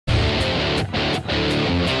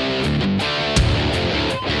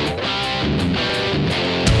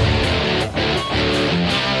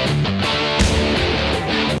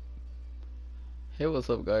Hey,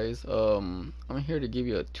 what's up guys? I'm here to give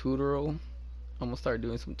you a tutorial. I'm gonna start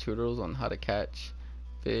doing some tutorials on how to catch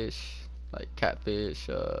fish, like catfish,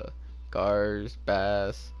 gars,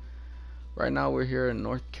 bass. Right now we're here in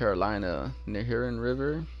North Carolina, Neherrin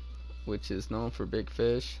River, which is known for big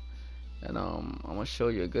fish. And I'm gonna show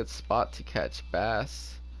you a good spot to catch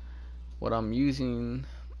bass. What I'm using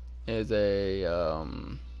is a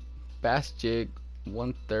bass jig,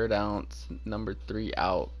 1/3 ounce, number 3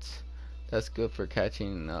 out. That's good for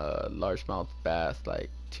catching largemouth bass like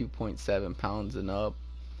 2.7 pounds and up.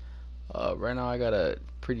 Right now I got a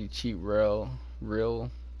pretty cheap reel,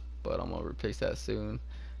 but I'm gonna replace that soon,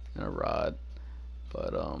 and a rod.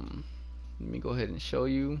 But let me go ahead and show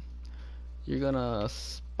you. You're gonna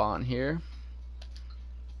spawn here.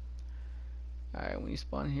 Alright, when you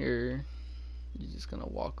spawn here, you're just gonna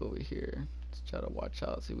walk over here. Let's try to watch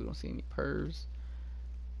out, see if we don't see any pervs.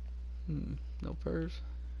 No pervs?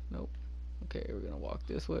 Nope. Okay, we're gonna walk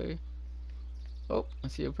this way. Oh, I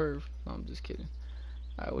see a perv. No, I'm just kidding.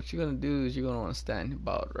 Alright, what you're gonna do is you're gonna wanna stand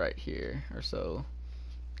about right here or so.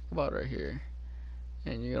 About right here.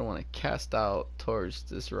 And you're gonna wanna cast out towards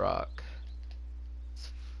this rock.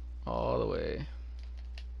 All the way.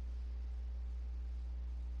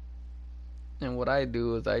 And what I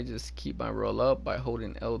do is I just keep my roll up by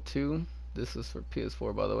holding L2. This is for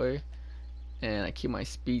PS4 by the way. And I keep my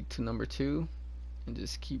speed to number 2 and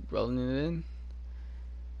just keep rolling it in.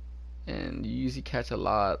 And you usually catch a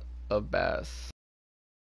lot of bass.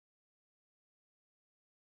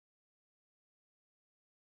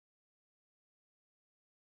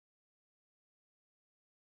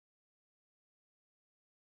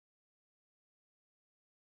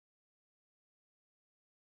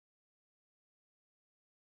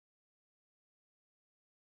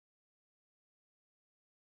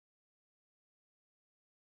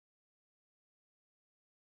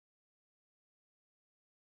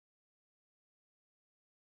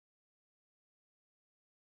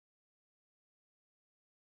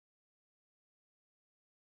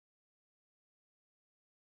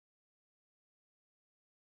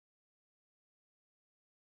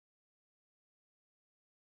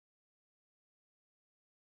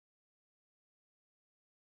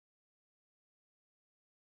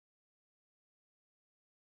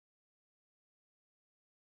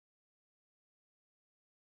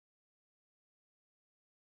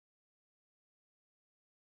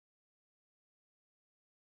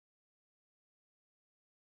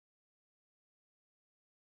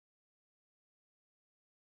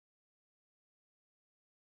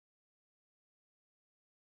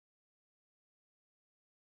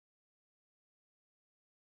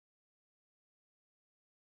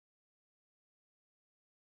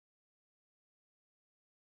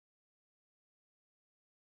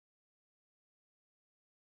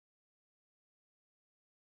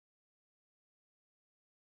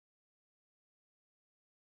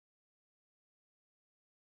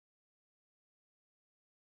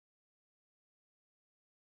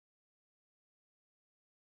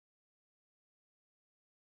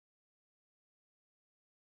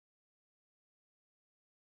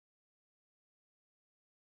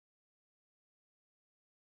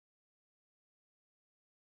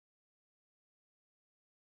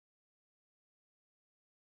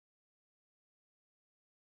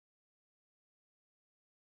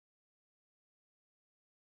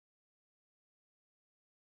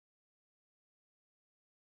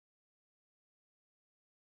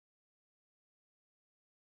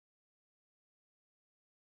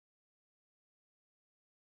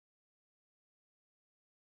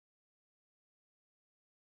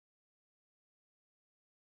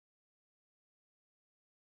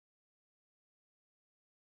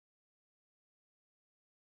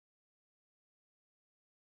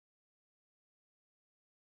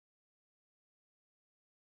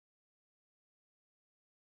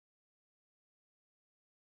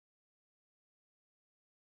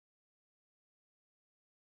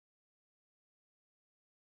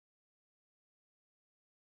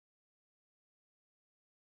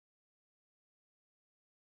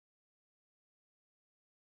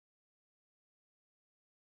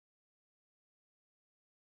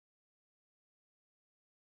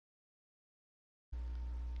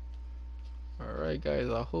 Alright guys,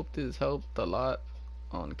 I hope this helped a lot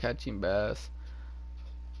on catching bass.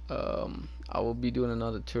 I will be doing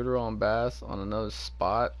another tutorial on bass on another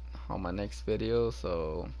spot on my next video,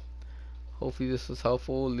 so hopefully this was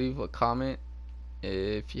helpful. Leave a comment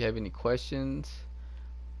if you have any questions.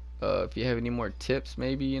 If you have any more tips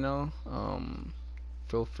maybe,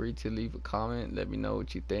 feel free to leave a comment. Let me know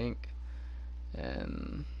what you think,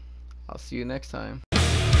 and I'll see you next time.